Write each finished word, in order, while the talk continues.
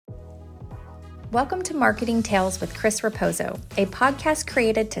Welcome to Marketing Tales with Chris Raposo, a podcast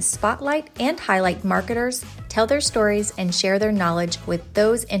created to spotlight and highlight marketers, tell their stories, and share their knowledge with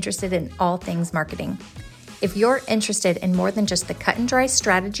those interested in all things marketing. If you're interested in more than just the cut and dry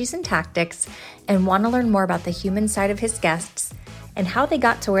strategies and tactics and want to learn more about the human side of his guests and how they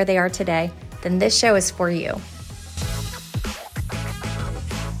got to where they are today, then this show is for you.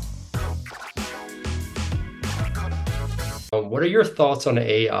 What are your thoughts on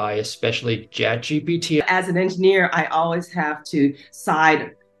AI, especially ChatGPT? As an engineer, I always have to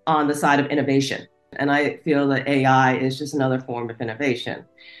side on the side of innovation. And I feel that AI is just another form of innovation.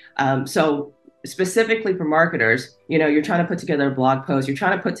 So specifically for marketers, you're trying to put together a blog post, you're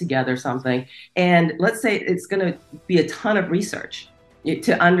trying to put together something. And let's say it's going to be a ton of research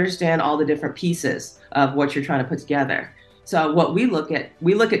to understand all the different pieces of what you're trying to put together. So what we look at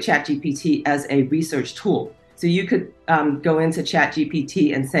ChatGPT as a research tool. So you could go into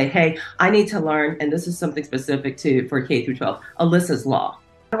ChatGPT and say, hey, I need to learn, and this is something specific for K through 12, Alyssa's Law.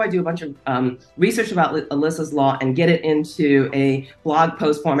 How do I do a bunch of research about Alyssa's Law and get it into a blog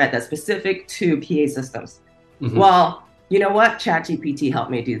post format that's specific to PA systems? Mm-hmm. Well, you know what? ChatGPT helped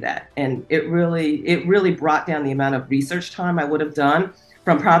me do that. And it really brought down the amount of research time I would have done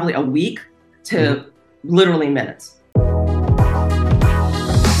from probably a week to literally minutes.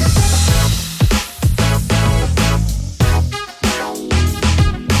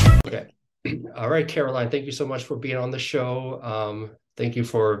 All right, Caroline, thank you so much for being on the show. Thank you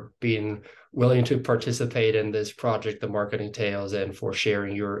for being willing to participate in this project, The Marketing Tales, and for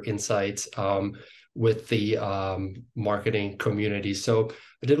sharing your insights with the marketing community. So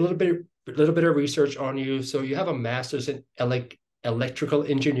I did a little bit of research on you. So you have a master's in electrical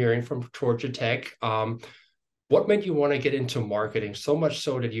engineering from Georgia Tech. What made you want to get into marketing, so much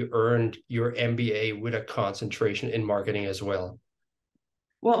so that you earned your MBA with a concentration in marketing as well?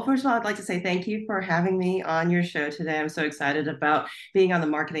 Well, first of all, I'd like to say thank you for having me on your show today. I'm so excited about being on the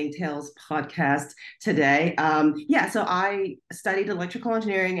Marketing Tales podcast today. So I studied electrical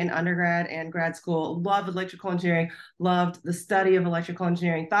engineering in undergrad and grad school, loved electrical engineering, loved the study of electrical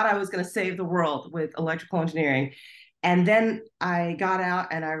engineering, thought I was going to save the world with electrical engineering. And then I got out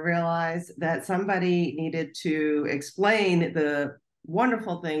and I realized that somebody needed to explain the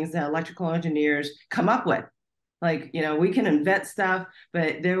wonderful things that electrical engineers come up with. We can invent stuff,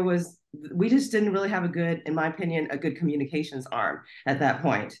 but we just didn't really have in my opinion, a good communications arm at that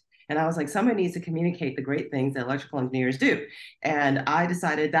point. And I was like, somebody needs to communicate the great things that electrical engineers do. And I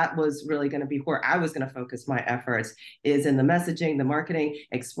decided that was really going to be where I was going to focus my efforts, is in the messaging, the marketing,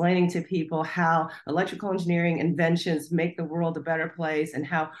 explaining to people how electrical engineering inventions make the world a better place and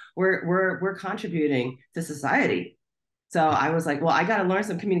how we're contributing to society. So I was like, well, I got to learn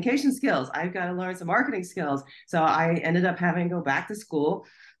some communication skills. I've got to learn some marketing skills. So I ended up having to go back to school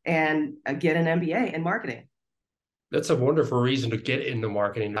and get an MBA in marketing. That's a wonderful reason to get into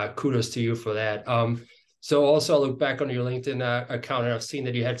marketing. Kudos to you for that. So also I look back on your LinkedIn account and I've seen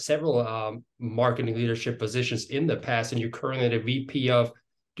that you had several marketing leadership positions in the past, and you're currently the VP of,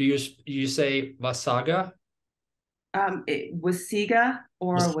 do you say Wasaga? Wasiga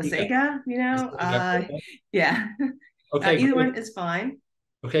or Wasaga, yeah. Okay, either one is fine.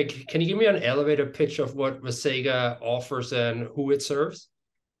 Okay, can you give me an elevator pitch of what Wasaga offers and who it serves?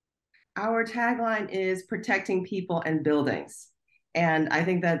 Our tagline is protecting people and buildings. And I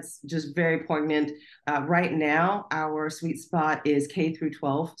think that's just very poignant. Right now, our sweet spot is K through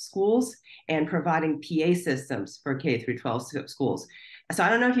 12 schools and providing PA systems for K through 12 schools. So I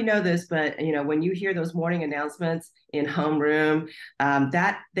don't know if you know this, but when you hear those morning announcements in homeroom,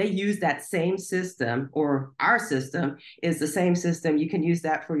 that they use that same system, or our system is the same system. You can use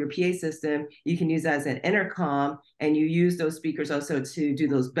that for your PA system. You can use that as an intercom, and you use those speakers also to do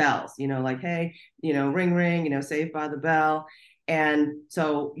those bells. Like, hey, ring ring, saved by the bell. And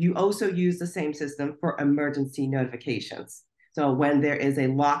so you also use the same system for emergency notifications. So when there is a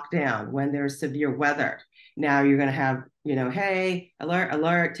lockdown, when there's severe weather, now you're going to have, hey,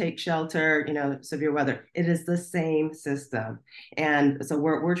 alert, take shelter, severe weather. It is the same system. And so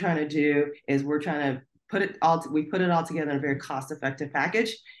what we're trying to do is we're trying to put it all together in a very cost-effective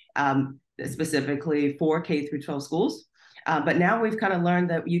package, specifically for K through 12 schools. But now we've kind of learned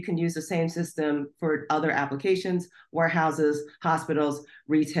that you can use the same system for other applications, warehouses, hospitals,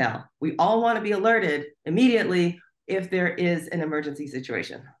 retail. We all want to be alerted immediately if there is an emergency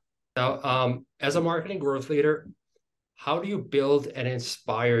situation. Now, as a marketing growth leader, how do you build and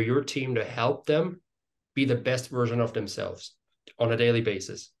inspire your team to help them be the best version of themselves on a daily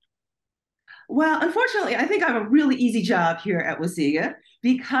basis? Well, unfortunately, I think I have a really easy job here at Wasiga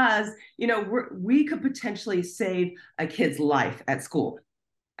because, we could potentially save a kid's life at school.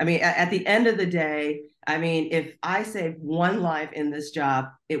 I mean, at the end of the day, I mean, if I save one life in this job,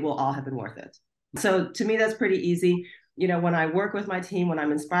 it will all have been worth it. So to me, that's pretty easy. You know, when I work with my team, when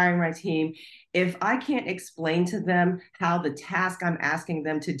I'm inspiring my team, if I can't explain to them how the task I'm asking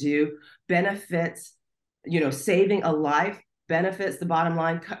them to do benefits, you know, saving a life, benefits the bottom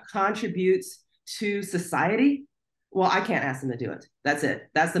line, contributes to society, well, I can't ask them to do it. That's it.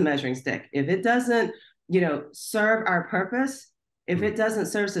 That's the measuring stick. If it doesn't, you know, serve our purpose, if it doesn't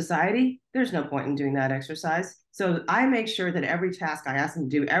serve society, there's no point in doing that exercise. So I make sure that every task I ask them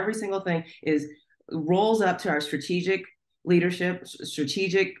to do, every single thing is rolls up to our strategic leadership,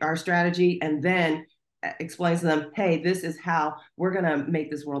 our strategy, and then explains to them, hey, this is how we're going to make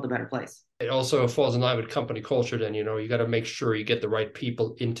this world a better place. It also falls in line with company culture. Then, you know, you got to make sure you get the right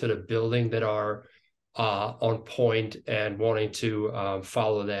people into the building that are on point and wanting to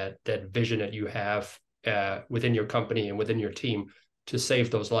follow that vision that you have within your company and within your team to save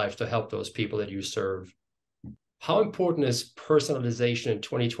those lives, to help those people that you serve. How important is personalization in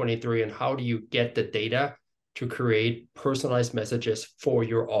 2023, and how do you get the data to create personalized messages for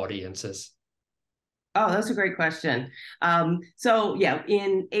your audiences? Oh, that's a great question. So yeah,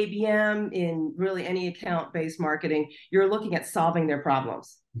 in ABM, in really any account-based marketing, you're looking at solving their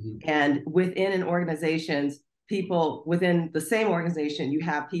problems. Mm-hmm. And within an organization's people, within the same organization, you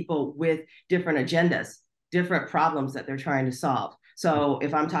have people with different agendas, different problems that they're trying to solve. So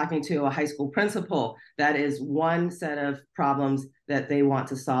if I'm talking to a high school principal, that is one set of problems that they want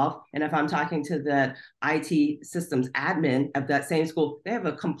to solve. And if I'm talking to the IT systems admin of that same school, they have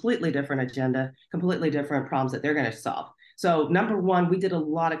a completely different agenda, completely different problems that they're going to solve. So number one, we did a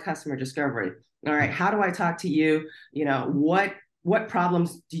lot of customer discovery. All right, how do I talk to you? You know, what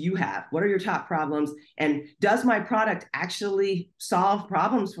problems do you have? What are your top problems? And does my product actually solve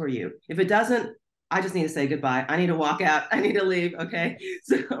problems for you? If it doesn't, I just need to say goodbye. I need to walk out. I need to leave. Okay.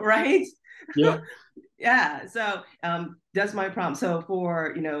 So, right. Yeah. Yeah. So that's my problem. So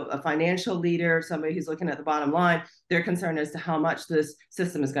for, you know, a financial leader, somebody who's looking at the bottom line, they're concerned as to how much this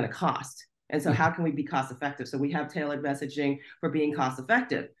system is going to cost. And so how can we be cost effective? So we have tailored messaging for being cost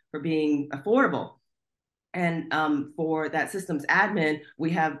effective, for being affordable. And for that systems admin, we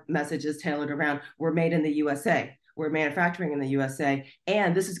have messages tailored around, we're made in the USA. We're manufacturing in the USA,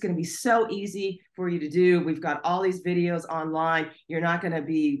 and this is going to be so easy for you to do. We've got all these videos online. You're not going to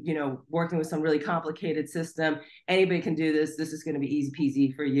be, you know, working with some really complicated system. Anybody can do this. This is going to be easy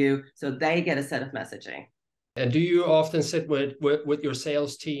peasy for you. So they get a set of messaging. And do you often sit with your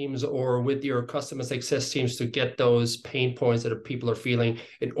sales teams or with your customer success teams to get those pain points that people are feeling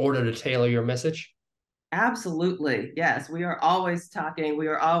in order to tailor your message? Absolutely. Yes. We are always talking. We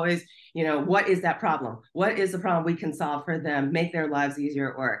are always, you know, what is that problem? What is the problem we can solve for them, make their lives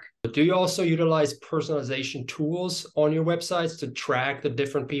easier at work? Do you also utilize personalization tools on your websites to track the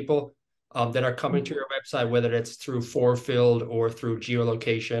different people that are coming to your website, whether it's through form filled or through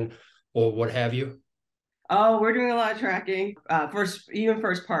geolocation or what have you? Oh, we're doing a lot of tracking, even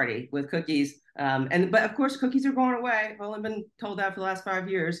first party with cookies. But of course, cookies are going away. I've only been told that for the last 5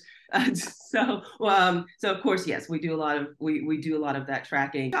 years. So of course, yes, we do a lot of that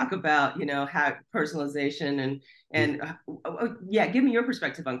tracking. Talk about, you know, how personalization and yeah, give me your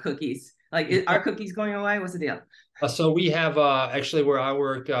perspective on cookies. Like, are cookies going away? What's the deal? So we have actually where I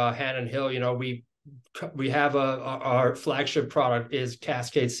work, Hannon Hill. You know, we have our flagship product is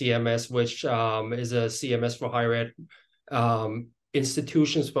Cascade CMS, which is a CMS for higher ed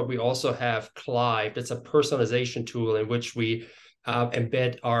institutions, but we also have Clive. It's a personalization tool in which we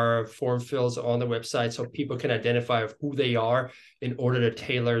embed our form fills on the website so people can identify who they are in order to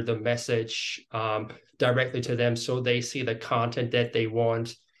tailor the message directly to them, so they see the content that they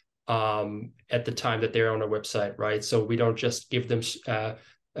want at the time that they're on our website, right? So we don't just give them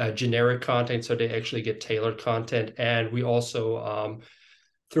generic content, so they actually get tailored content. And we also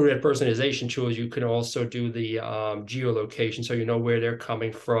through that personalization tools, you can also do the geolocation, so you know where they're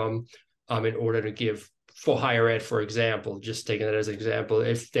coming from in order to give, for higher ed, for example, just taking that as an example,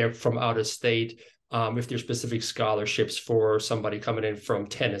 if they're from out of state, if there's specific scholarships for somebody coming in from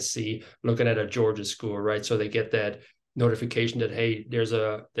Tennessee, looking at a Georgia school, right? So they get that notification that, hey, there's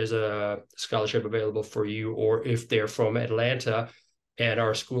a scholarship available for you. Or if they're from Atlanta and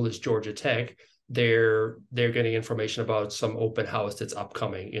our school is Georgia Tech, they're getting information about some open house that's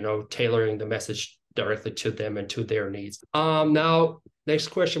upcoming, you know, tailoring the message directly to them and to their needs. Now, next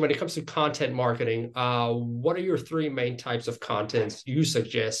question, when it comes to content marketing, what are your 3 main types of contents you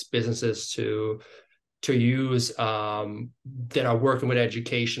suggest businesses to use that are working with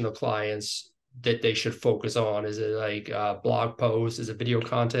educational clients that they should focus on? Is it like blog posts? Is it video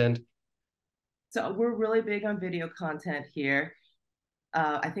content? So we're really big on video content here.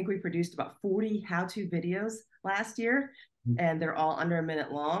 I think we produced about 40 how-to videos last year, and they're all under a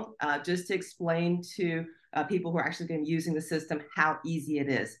minute long, just to explain to people who are actually going to be using the system how easy it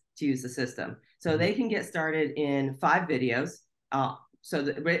is to use the system. So they can get started in 5 videos. So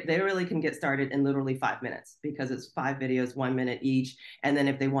they really can get started in literally 5 minutes, because it's 5 videos, 1 minute each. And then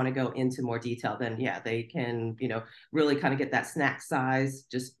if they want to go into more detail, then yeah, they can, really kind of get that snack size.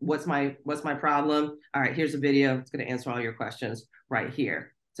 Just what's my problem? All right, here's a video. It's going to answer all your questions right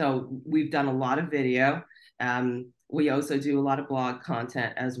here. So we've done a lot of video. We also do a lot of blog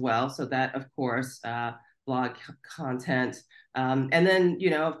content as well. So that, of course, blog content. And then,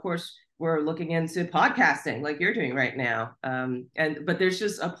 of course, we're looking into podcasting like you're doing right now. But there's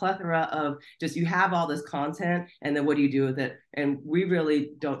just a plethora of you have all this content, and then what do you do with it? And we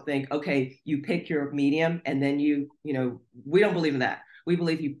really don't think, okay, you pick your medium and then we don't believe in that. We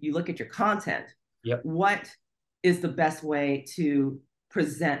believe you look at your content. Yep. What is the best way to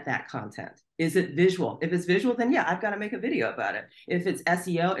present that content? Is it visual? If it's visual, then yeah, I've got to make a video about it. If it's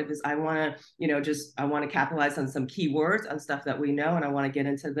SEO, if it's I want to capitalize on some keywords, on stuff that we know, and I want to get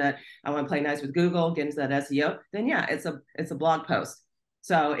into that, I want to play nice with Google, get into that SEO, then yeah, it's a blog post.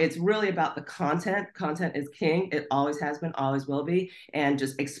 So it's really about the content. Content is king. It always has been, always will be, and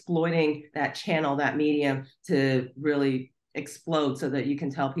just exploiting that channel, that medium, to really explode so that you can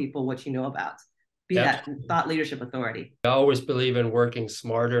tell people what you know about. Be that thought leadership authority. I always believe in working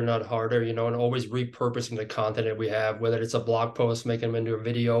smarter, not harder, and always repurposing the content that we have, whether it's a blog post, making them into a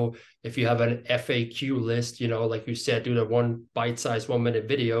video. If you have an FAQ list, like you said, do the one bite-sized 1 minute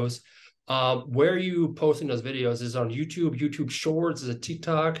videos. Where are you posting those videos? Is it on YouTube Shorts? Is it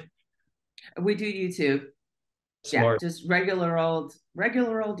TikTok? We do YouTube. Smart. Yeah, just regular old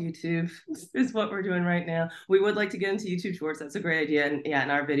YouTube is what we're doing right now. We would like to get into YouTube Shorts. That's a great idea. And yeah,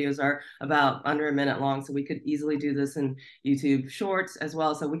 and our videos are about under a minute long, so we could easily do this in YouTube Shorts as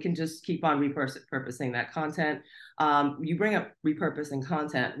well. So we can just keep on repurposing that content. You bring up repurposing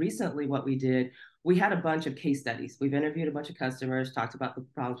content. Recently, what we did, we had a bunch of case studies. We've interviewed a bunch of customers, talked about the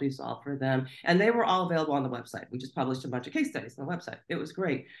problems we solved for them, and they were all available on the website. We just published a bunch of case studies on the website. It was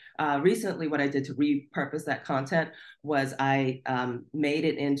great. Recently, what I did to repurpose that content was I made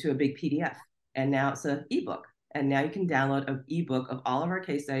it into a big PDF, and now it's an ebook. And now you can download an ebook of all of our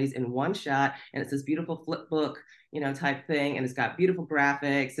case studies in one shot, and it's this beautiful flip book, type thing, and it's got beautiful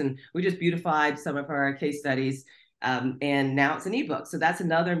graphics, and we just beautified some of our case studies. And now it's an ebook. So that's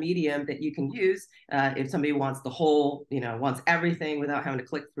another medium that you can use if somebody wants the whole, wants everything without having to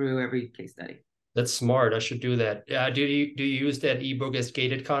click through every case study. That's smart. I should do that. Do you use that ebook as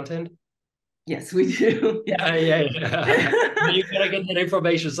gated content? Yes, we do. Yeah. You gotta get that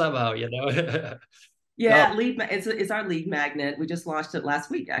information somehow, Yeah, it's our lead magnet. We just launched it last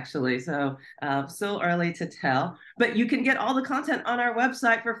week, actually. So still early to tell, but you can get all the content on our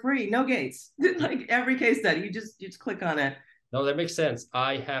website for free, no gates. Like every case study, you just click on it. No, that makes sense.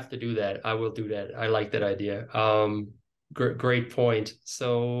 I have to do that. I will do that. I like that idea. Great point.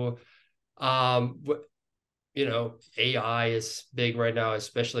 So, AI is big right now,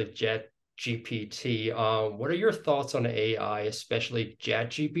 especially ChatGPT. What are your thoughts on AI, especially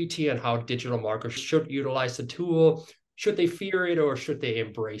ChatGPT, and how digital marketers should utilize the tool? Should they fear it or should they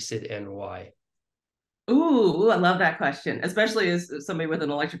embrace it, and why? Ooh, I love that question, especially as somebody with an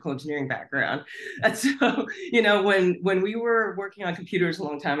electrical engineering background. And so, when we were working on computers a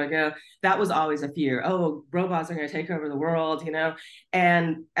long time ago, that was always a fear. Oh, robots are going to take over the world,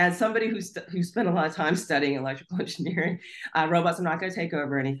 And as somebody who spent a lot of time studying electrical engineering, robots are not going to take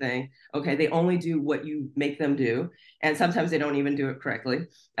over anything. Okay, they only do what you make them do, and sometimes they don't even do it correctly.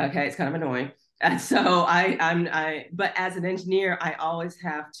 Okay, it's kind of annoying. And so but as an engineer, I always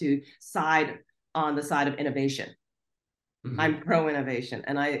have to side on the side of innovation. Mm-hmm. I'm pro-innovation,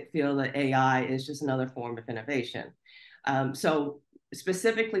 and I feel that AI is just another form of innovation. So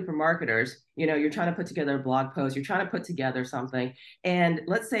specifically for marketers, you're trying to put together a blog post, you're trying to put together something, and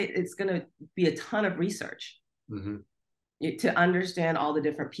let's say it's going to be a ton of research to understand all the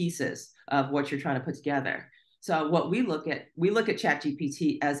different pieces of what you're trying to put together. So what we look at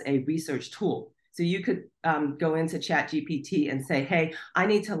ChatGPT as a research tool. So you could go into ChatGPT and say, hey, I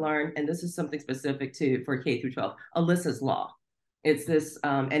need to learn, and this is something specific for K through 12, Alyssa's Law. It's this,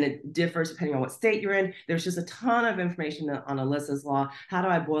 and it differs depending on what state you're in. There's just a ton of information on Alyssa's Law. How do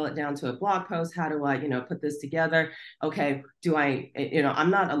I boil it down to a blog post? How do I, put this together? Okay, I'm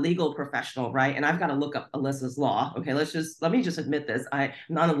not a legal professional, right? And I've got to look up Alyssa's Law. Okay, let me just admit this. I'm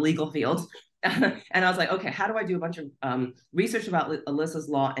not in the legal field. And I was like, okay, how do I do a bunch of research about Alyssa's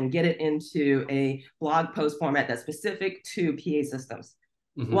Law and get it into a blog post format that's specific to PA systems?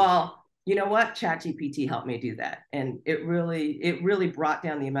 Mm-hmm. Well, You know what? ChatGPT helped me do that. And it really brought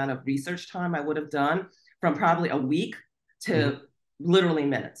down the amount of research time I would have done from probably a week to literally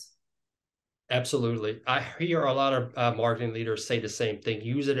minutes. Absolutely. I hear a lot of marketing leaders say the same thing.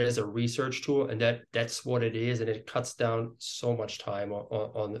 Use it as a research tool, and that's what it is, and it cuts down so much time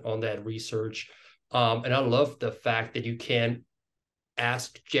on that research. And I love the fact that you can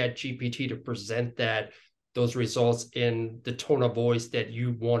ask ChatGPT to present those results in the tone of voice that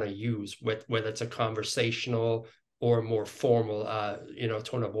you want to use, whether it's a conversational or more formal,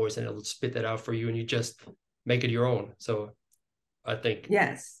 tone of voice, and it'll spit that out for you, and you just make it your own. So I think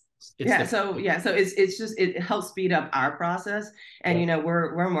Yes. So it's just, it helps speed up our process. And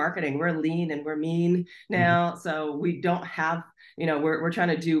we're marketing, we're lean and we're mean now. So we don't have, we're trying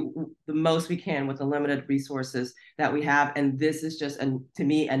to do the most we can with the limited resources that we have. And this is just to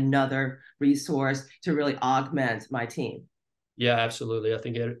me another resource to really augment my team. Yeah, absolutely. I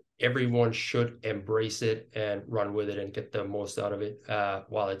think everyone should embrace it and run with it and get the most out of it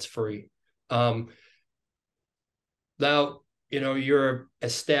while it's free. Now, you're an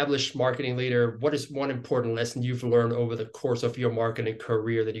established marketing leader. What is one important lesson you've learned over the course of your marketing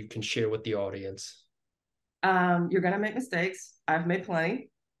career that you can share with the audience? You're going to make mistakes. I've made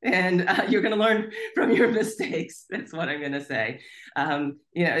plenty. And you're going to learn from your mistakes. That's what I'm going to say.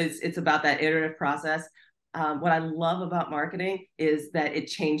 It's about that iterative process. What I love about marketing is that it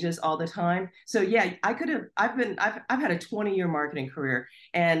changes all the time. So yeah, I've had a 20-year marketing career,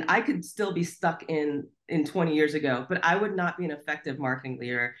 and I could still be stuck in 20 years ago, but I would not be an effective marketing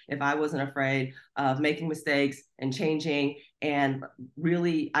leader if I wasn't afraid of making mistakes and changing. And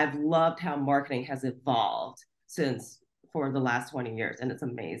really, I've loved how marketing has evolved for the last 20 years, and it's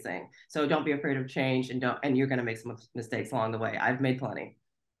amazing. So don't be afraid of change, and you're going to make some mistakes along the way. I've made plenty.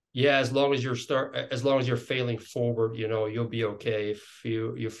 Yeah, as long as you're failing forward, you'll be okay. If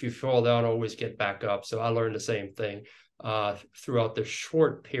you fall down, always get back up. So I learned the same thing throughout the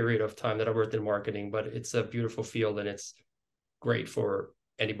short period of time that I worked in marketing, but it's a beautiful field, and it's great for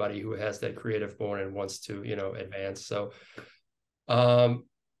anybody who has that creative bone and wants to, advance. So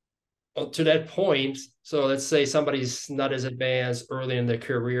to that point, so let's say somebody's not as advanced early in their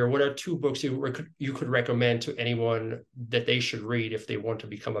career. What are 2 books you could recommend to anyone that they should read if they want to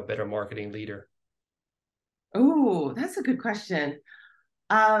become a better marketing leader? Oh, that's a good question.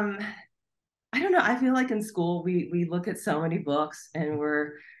 I don't know. I feel like in school we look at so many books, and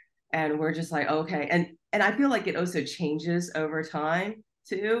we're just like, okay. And I feel like it also changes over time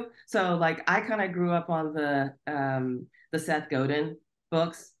too. So like I kind of grew up on the Seth Godin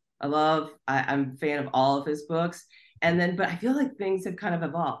books. I'm a fan of all of his books. But I feel like things have kind of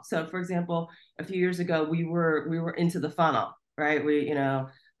evolved. So for example, a few years ago, we were into the funnel, right?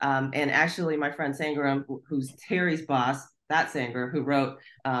 And actually my friend Sangram, who's Terry's boss, that Sangram, who wrote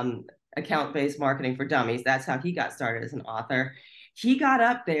Account-Based Marketing for Dummies. That's how he got started as an author. He got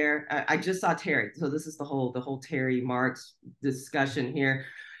up there. I just saw Terry. So this is the whole Terry Marks discussion here.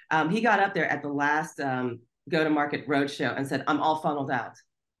 He got up there at the last Go to Market Roadshow and said, "I'm all funneled out.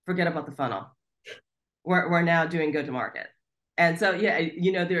 Forget about the funnel. We're now doing go to market." And so, yeah,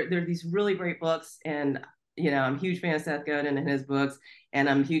 there are these really great books, and I'm a huge fan of Seth Godin and his books, and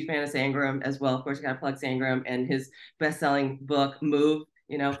I'm a huge fan of Sangram as well. Of course, I got to plug Sangram and his best-selling book, Move.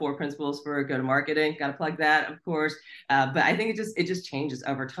 4 principles for go to marketing. Got to plug that, of course. But I think it just changes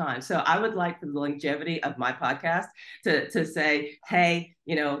over time. So I would like, for the longevity of my podcast, to say, hey,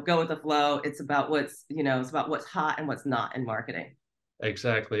 go with the flow. It's about what's hot and what's not in marketing.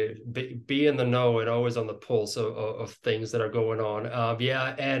 Exactly. Be in the know and always on the pulse of things that are going on.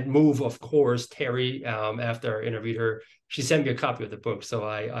 And Move, of course, Terry, after I interviewed her, she sent me a copy of the book. So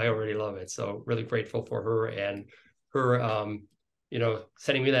I already love it. So really grateful for her and her,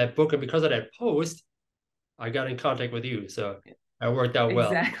 sending me that book. And because of that post, I got in contact with you. So it worked out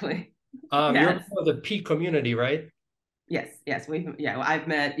well. Exactly. Yes. You're part of the Peak community, right? Yes. I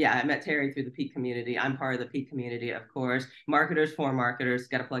met Terry through the Peak community. I'm part of the Peak community, of course. Marketers for Marketers.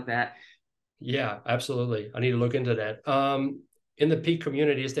 Got to plug that. Yeah, absolutely. I need to look into that. In the Peak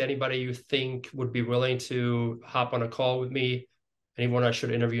community, is there anybody you think would be willing to hop on a call with me? Anyone I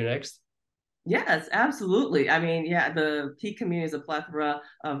should interview next? Yes, absolutely. I mean, yeah, the Peak community is a plethora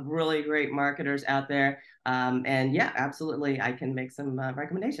of really great marketers out there. And yeah, absolutely. I can make some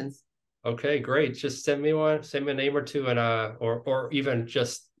recommendations. Okay, great. Just send me one, send me a name or two, and or even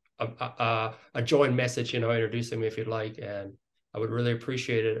just a join message, introducing me if you'd like, and I would really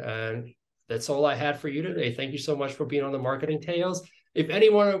appreciate it. And that's all I had for you today. Thank you so much for being on the Marketing Tales. If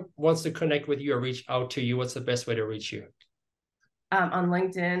anyone wants to connect with you or reach out to you, what's the best way to reach you? On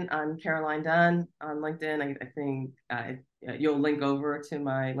LinkedIn, I'm Caroline Dunn. On LinkedIn, I think you'll link over to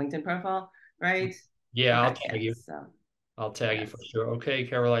my LinkedIn profile, right? Yeah, I'll Okay, tag you. so I'll tag you yes. for sure. Okay,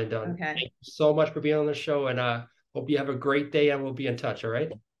 Caroline Dunn. Okay. Thank you so much for being on the show, and hope you have a great day, and we'll be in touch. All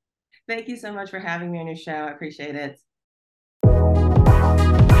right. Thank you so much for having me on your show. I appreciate it.